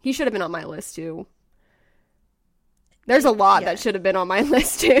terrifying. He should have been on my list, too. There's a lot that should have been on my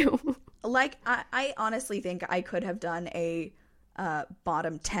list, too. Like, I honestly think I could have done a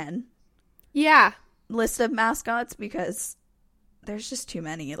bottom 10 yeah list of mascots because there's just too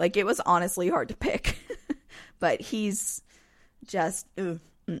many. Like, it was honestly hard to pick. But he's just,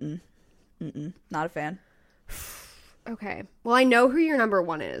 not a fan. Okay. Well, I know who your number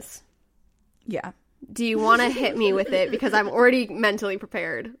one is. Yeah. Do you want to hit me with it? Because I'm already mentally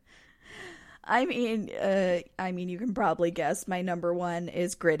prepared. I mean, you can probably guess my number one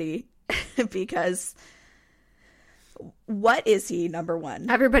is Gritty. Because what is he, number one?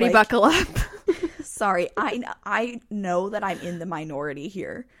 Everybody buckle up. Sorry, I know that I'm in the minority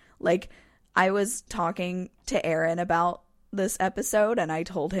here. Like, I was talking to Aaron about this episode, and I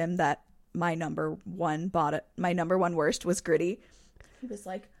told him that my number one worst was Gritty. He was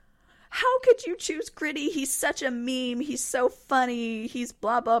like, how could you choose Gritty? He's such a meme. He's so funny. He's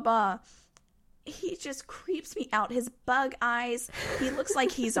blah, blah, blah. He just creeps me out. His bug eyes. He looks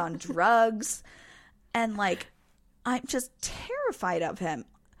like he's on drugs. And, like, I'm just terrified of him.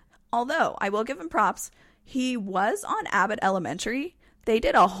 Although, I will give him props. He was on Abbott Elementary. They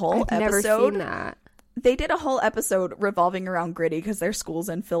did a whole episode. I've never seen that. They did a whole episode revolving around Gritty because their school's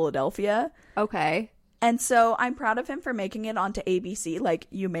in Philadelphia. Okay. And so I'm proud of him for making it onto ABC. Like,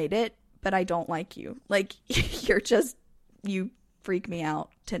 you made it, but I don't like you. Like, you freak me out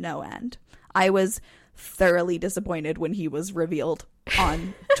to no end. I was thoroughly disappointed when he was revealed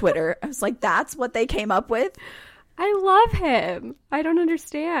on Twitter. I was like, that's what they came up with? I love him. I don't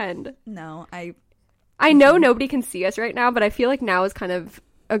understand. No, I know nobody can see us right now, but I feel like now is kind of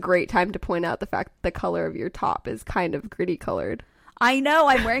a great time to point out the fact that the color of your top is kind of Gritty colored. I know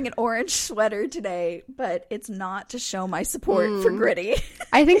I'm wearing an orange sweater today, but it's not to show my support for Gritty.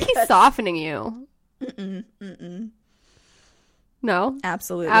 I think he's softening you. No?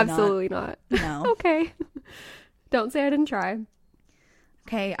 Absolutely not. No. Okay. Don't say I didn't try.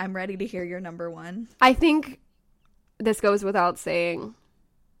 Okay, I'm ready to hear your number one. I think this goes without saying.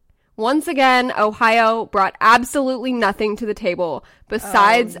 Once again, Ohio brought absolutely nothing to the table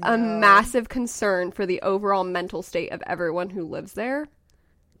besides a massive concern for the overall mental state of everyone who lives there.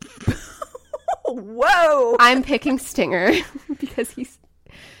 Whoa! I'm picking Stinger because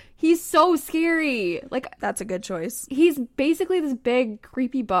he's so scary. Like, that's a good choice. He's basically this big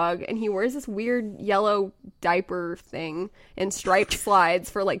creepy bug, and he wears this weird yellow diaper thing and striped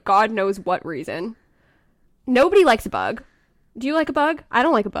slides for like God knows what reason. Nobody likes a bug. Do you like a bug? I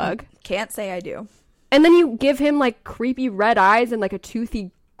don't like a bug. Can't say I do. And then you give him like creepy red eyes and like a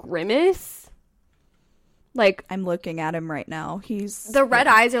toothy grimace. Like, I'm looking at him right now. The red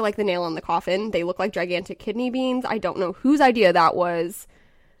eyes are like the nail in the coffin. They look like gigantic kidney beans. I don't know whose idea that was.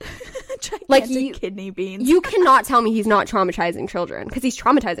 Gigantic kidney beans. You cannot tell me he's not traumatizing children, because he's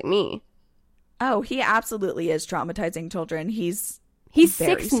traumatizing me. Oh, he absolutely is traumatizing children. He's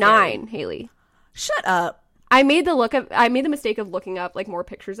 6'9", Haley. Shut up. I made the mistake of looking up like more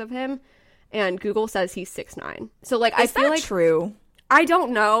pictures of him, and Google says he's 6'9". So like, I feel like true. I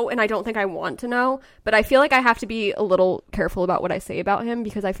don't know, and I don't think I want to know, but I feel like I have to be a little careful about what I say about him,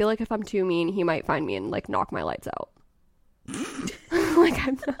 because I feel like if I'm too mean, he might find me and like knock my lights out. Like,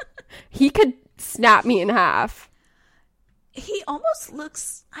 he could snap me in half. He almost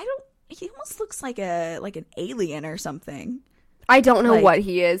looks like an alien or something. I don't know what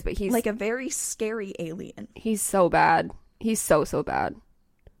he is, but he's like a very scary alien. He's so bad. He's so bad.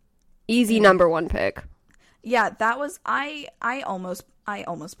 Easy number one pick. Yeah, that was I almost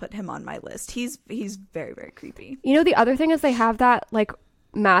put him on my list. He's very, very creepy. You know, the other thing is they have that like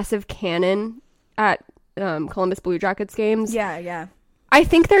massive cannon at Columbus Blue Jackets games. Yeah. I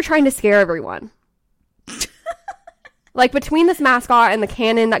think they're trying to scare everyone. Like, between this mascot and the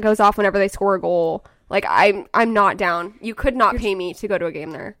cannon that goes off whenever they score a goal, like, I'm not down. You could not pay me to go to a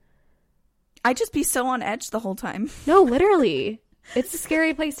game there. I'd just be so on edge the whole time. No, literally. It's a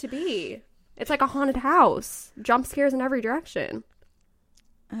scary place to be. It's like a haunted house. Jump scares in every direction.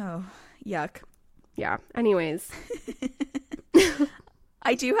 Oh, yuck. Yeah. Anyways.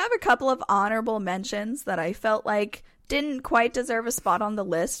 I do have a couple of honorable mentions that I felt like didn't quite deserve a spot on the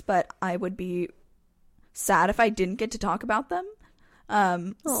list, but I would be sad if I didn't get to talk about them.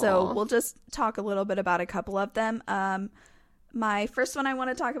 So we'll just talk a little bit about a couple of them. My first one I want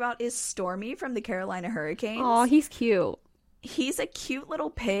to talk about is Stormy from the Carolina Hurricanes. Oh, he's cute. He's a cute little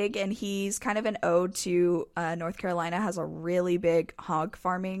pig, and he's kind of an ode to North Carolina has a really big hog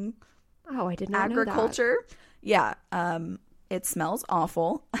farming I did not agriculture. know that. Yeah. It smells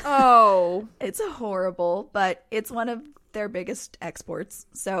awful. Oh. It's horrible, but it's one of their biggest exports.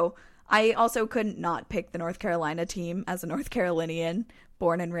 So I also couldn't not pick the North Carolina team as a North Carolinian,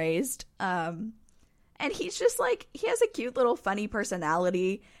 born and raised. And he's just like, he has a cute little funny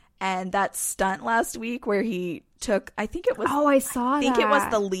personality. And that stunt last week where he took, I think it was, I saw that. I think it was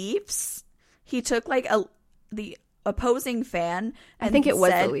the Leafs. He took like the opposing fan. I think it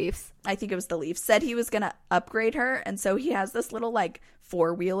was the Leafs. I think it was the Leafs. Said he was going to upgrade her. And so he has this little like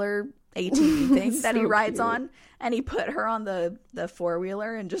 4-wheeler ATV thing that he rides on. And he put her on the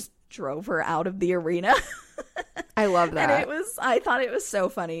 4-wheeler and just drove her out of the arena. I love that. And I thought it was so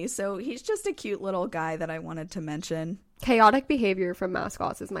funny. So he's just a cute little guy that I wanted to mention. Chaotic behavior from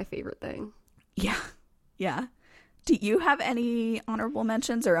mascots is my favorite thing. Yeah. Yeah. Do you have any honorable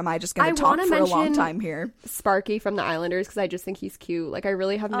mentions, or am I just going to talk for a long time here? Sparky from the Islanders, because I just think he's cute. Like, I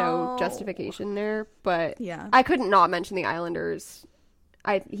really have no justification there, but yeah. I couldn't not mention the Islanders.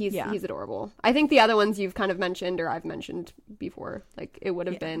 He's adorable. I think the other ones you've kind of mentioned, or I've mentioned before, like it would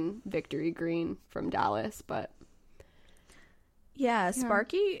have been Victory Green from Dallas, but yeah,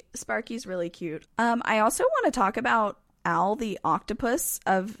 Sparky's really cute. I also want to talk about Al the octopus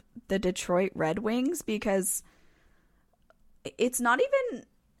of the Detroit Red Wings, because it's not even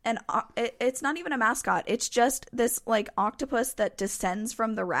a mascot. It's just this like octopus that descends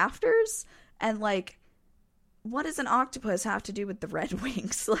from the rafters, and like, what does an octopus have to do with the Red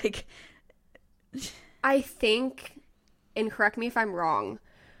Wings? Like, I think, and correct me if I'm wrong,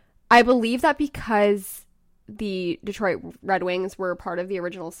 I believe that because the Detroit Red Wings were part of the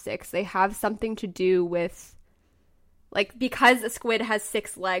original 6, they have something to do with, like, because a squid has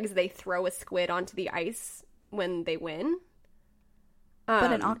 6 legs, they throw a squid onto the ice when they win.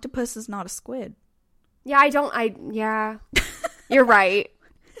 But an octopus is not a squid. Yeah, you're right.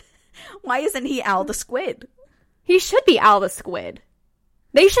 Why isn't he Al the squid? He should be Al the squid.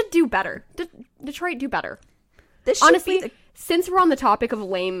 They should do better. Detroit, do better. Honestly, since we're on the topic of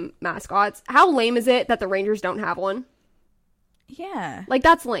lame mascots, how lame is it that the Rangers don't have one? Yeah. Like,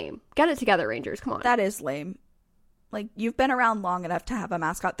 that's lame. Get it together, Rangers. Come on. That is lame. Like, you've been around long enough to have a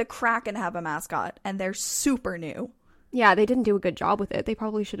mascot. The Kraken have a mascot, and they're super new. Yeah, they didn't do a good job with it. They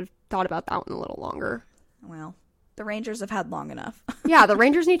probably should have thought about that one a little longer. Well, the Rangers have had long enough. Yeah, the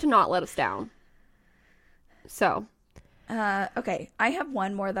Rangers need to not let us down. So. Okay, I have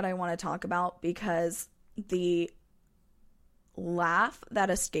one more that I want to talk about, because the laugh that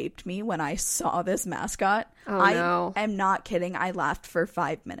escaped me when I saw this mascot. No. I am not kidding. I laughed for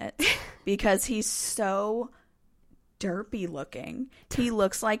 5 minutes because he's so derpy looking. He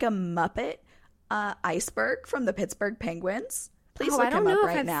looks like a Muppet. Iceberg from the Pittsburgh Penguins. Please look him up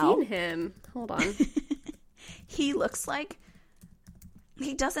right now. I don't know if I've seen him. Hold on. He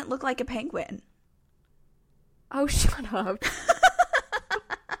doesn't look like a penguin. Oh, shut up.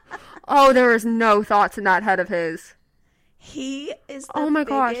 Oh, there is no thoughts in that head of his. He is the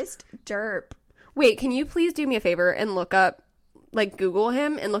biggest derp. Wait, can you please do me a favor and look up, like, Google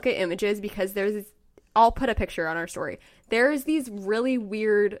him and look at images, because I'll put a picture on our story. There's these really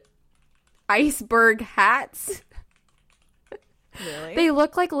weird iceberg hats. Really? They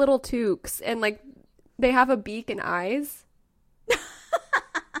look like little toques, and like they have a beak and eyes.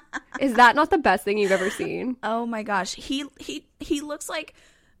 Is that not the best thing you've ever seen? Oh my gosh, he looks like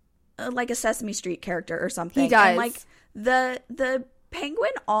a Sesame Street character or something. He does. And like the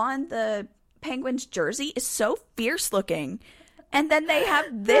penguin on the Penguins jersey is so fierce looking, and then they have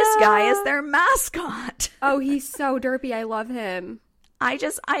this guy as their mascot. Oh, he's so derpy. I love him. I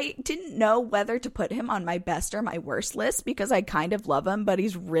didn't know whether to put him on my best or my worst list, because I kind of love him, but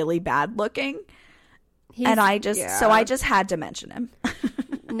he's really bad looking. So I just had to mention him.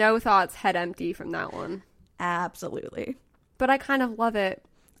 No thoughts, head empty from that one. Absolutely. But I kind of love it.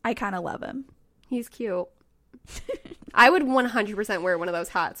 I kind of love him. He's cute. I would 100% wear one of those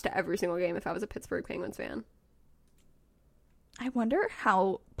hats to every single game if I was a Pittsburgh Penguins fan. I wonder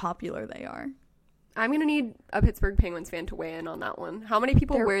how popular they are. I'm going to need a Pittsburgh Penguins fan to weigh in on that one. How many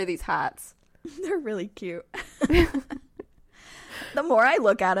people wear these hats? They're really cute. The more I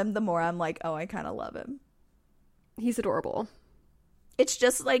look at him, the more I'm like, oh, I kind of love him. He's adorable. It's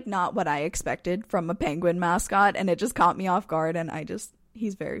just like not what I expected from a penguin mascot, and it just caught me off guard, and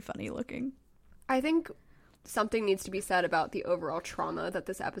he's very funny looking. I think something needs to be said about the overall trauma that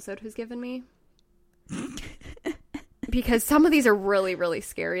this episode has given me. Because some of these are really, really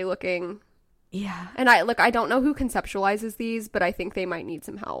scary looking. Yeah. And I don't know who conceptualizes these, but I think they might need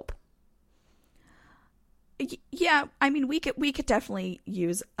some help. Yeah, I mean, we could definitely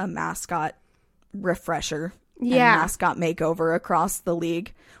use a mascot refresher. Yeah. And mascot makeover across the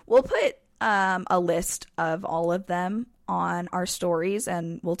league. We'll put a list of all of them on our stories,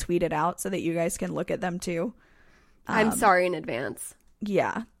 and we'll tweet it out so that you guys can look at them too. I'm sorry in advance.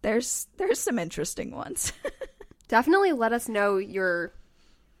 Yeah, there's some interesting ones. Definitely let us know your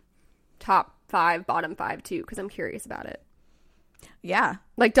top 5, bottom 5 too, because I'm curious about it. Yeah.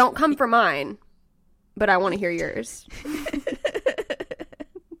 Like, don't come for mine, but I want to hear yours.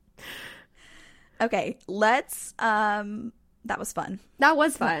 Okay, let's that was fun. That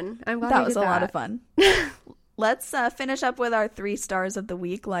was fun. I'm glad That we was did a lot of fun. Let's finish up with our 3 stars of the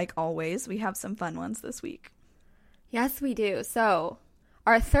week. Like always, we have some fun ones this week. Yes, we do. So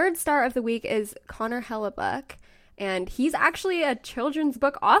our 3rd star of the week is Connor Hellebuck, and he's actually a children's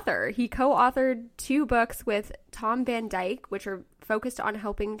book author. He co-authored 2 books with Tom Van Dyke, which are focused on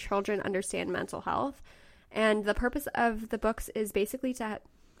helping children understand mental health. And the purpose of the books is basically to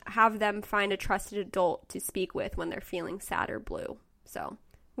have them find a trusted adult to speak with when they're feeling sad or blue. So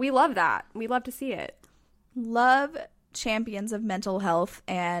we love that. We love to see it. Love champions of mental health,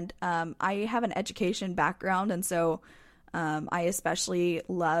 and I have an education background, and so I especially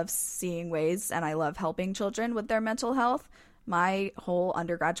love seeing ways, and I love helping children with their mental health. My whole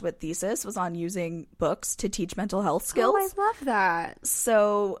undergraduate thesis was on using books to teach mental health skills. Oh, I love that.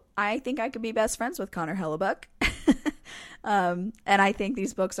 So I think I could be best friends with Connor Hellebuck. And I think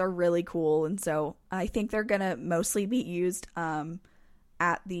these books are really cool, and so I think they're going to mostly be used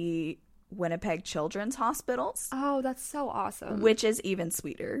at the Winnipeg Children's Hospitals. Oh, that's so awesome. Which is even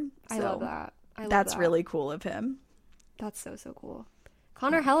sweeter. I love that. That's really cool of him. That's so cool.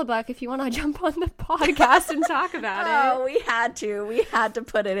 Connor Hellebuck, if you want to jump on the podcast and talk about it. Oh, we had to. We had to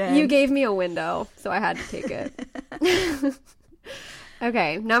put it in. You gave me a window, so I had to take it.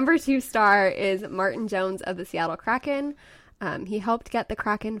 Okay, number 2 star is Martin Jones of the Seattle Kraken. He helped get the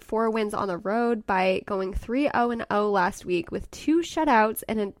Kraken 4 wins on the road by going 3-0-0 last week with 2 shutouts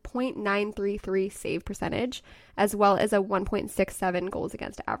and a .933 save percentage, as well as a 1.67 goals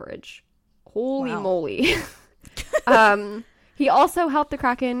against average. Holy moly. He also helped the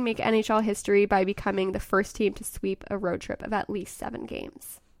Kraken make NHL history by becoming the first team to sweep a road trip of at least 7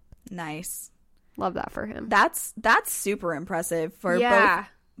 games. Nice. Love that for him. That's super impressive for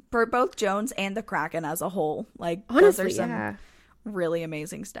both Jones and the Kraken as a whole. Like, honestly, those are some really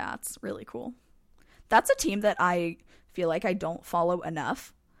amazing stats. Really cool. That's a team that I feel like I don't follow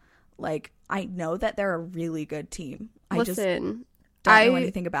enough. Like, I know that they're a really good team. I just don't know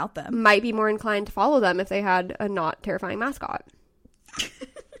anything about them. Might be more inclined to follow them if they had a not terrifying mascot.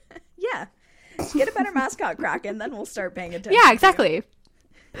 Yeah. Get a better mascot, Kraken, then we'll start paying attention. Yeah, exactly.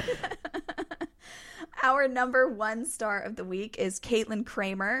 Our number 1 star of the week is Caitlin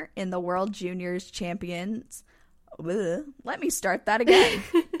Kramer in the World Juniors Champions. Ugh, let me start that again.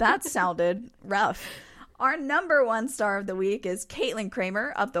 That sounded rough. Our number 1 star of the week is Caitlin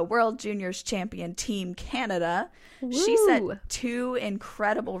Kramer of the World Juniors Champion Team Canada. Woo. She set 2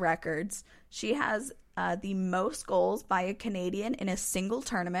 incredible records. She has the most goals by a Canadian in a single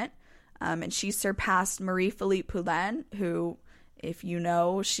tournament, and she surpassed Marie-Philippe Poulin, who, if you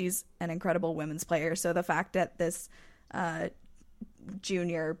know, she's an incredible women's player. So the fact that this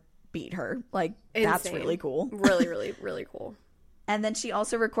junior beat her, like, insane. That's really cool. Really, really, really cool. And then she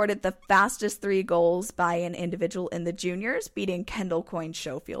also recorded the fastest 3 goals by an individual in the juniors, beating Kendall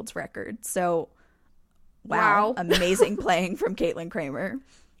Coyne-Schofield's record. So, wow. Amazing playing from Caitlin Kramer.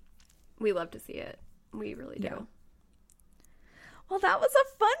 We love to see it. We really do. Yeah. Well, that was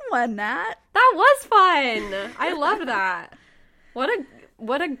a fun one, Nat. That was fun. I loved that.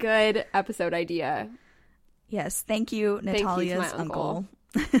 What a good episode idea. Yes, thank you, Natalia's uncle.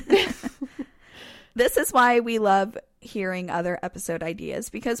 This is why we love hearing other episode ideas,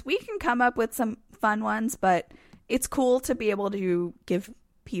 because we can come up with some fun ones, but it's cool to be able to give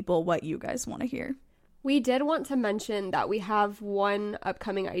people what you guys want to hear. We did want to mention that we have one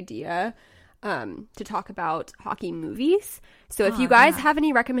upcoming idea to talk about hockey movies. So if you guys have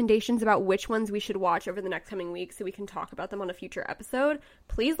any recommendations about which ones we should watch over the next coming weeks so we can talk about them on a future episode,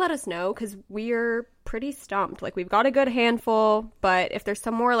 please let us know, because we're pretty stumped. Like, we've got a good handful, but if there's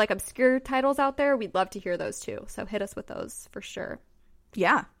some more like obscure titles out there, we'd love to hear those too. So hit us with those for sure.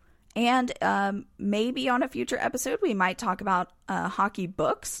 Yeah. And maybe on a future episode, we might talk about hockey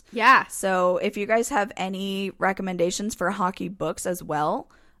books. Yeah. So if you guys have any recommendations for hockey books as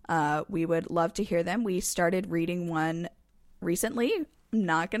well, we would love to hear them. We started reading one recently. I'm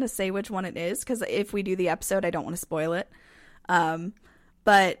not going to say which one it is, because if we do the episode, I don't want to spoil it.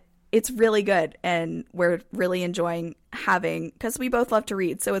 But it's really good, and we're really enjoying having, because we both love to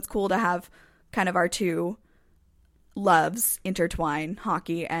read, so it's cool to have kind of our 2 loves intertwine,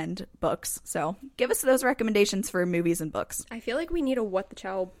 hockey and books. So give us those recommendations for movies and books. I feel like we need a What the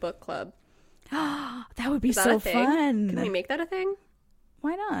Chow book club. That would be so fun. Can we make that a thing?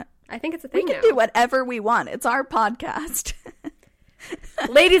 Why not? I think it's a thing. We can do whatever we want. It's our podcast.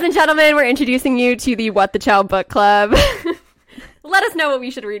 Ladies and gentlemen, we're introducing you to the What the Chow book club. Let us know what we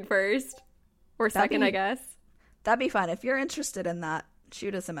should read first. Or second, I guess. That'd be fun. If you're interested in that,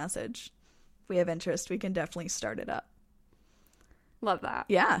 shoot us a message. If we have interest, we can definitely start it up. Love that.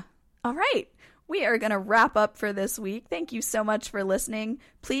 Yeah. All right. we are going to wrap up for this week. Thank you so much for listening.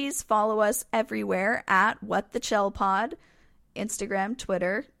 Please follow us everywhere at What the Chell Pod. Instagram,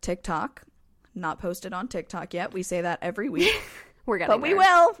 Twitter, TikTok. Not posted on TikTok yet. We say that every week. We're getting But we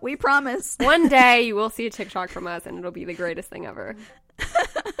will. We promise. One day you will see a TikTok from us and it'll be the greatest thing ever.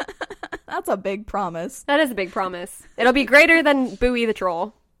 That's a big promise. That is a big promise. It'll be greater than Bowie the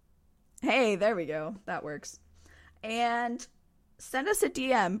Troll. Hey, there we go. That works. And send us a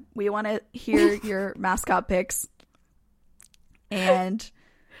DM. We want to hear your mascot pics. And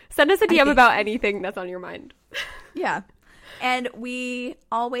send us a DM about anything that's on your mind. Yeah. And we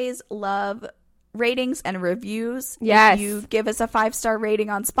always love ratings and reviews. Yes. If you give us a 5-star rating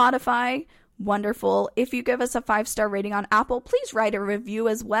on Spotify, wonderful. If you give us a 5-star rating on Apple, please write a review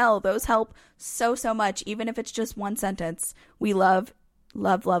as well. Those help so much, even if it's just one sentence. We love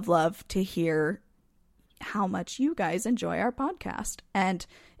to hear how much you guys enjoy our podcast. And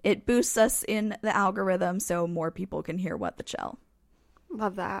it boosts us in the algorithm so more people can hear What the Chell.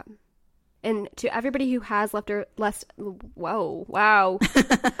 Love that. And to everybody who has left us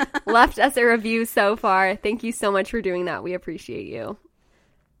a review so far, thank you so much for doing that. We appreciate you.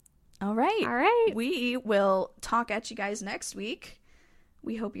 All right. All right. We will talk at you guys next week.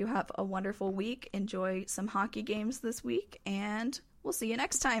 We hope you have a wonderful week. Enjoy some hockey games this week, and we'll see you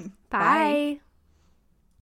next time. Bye.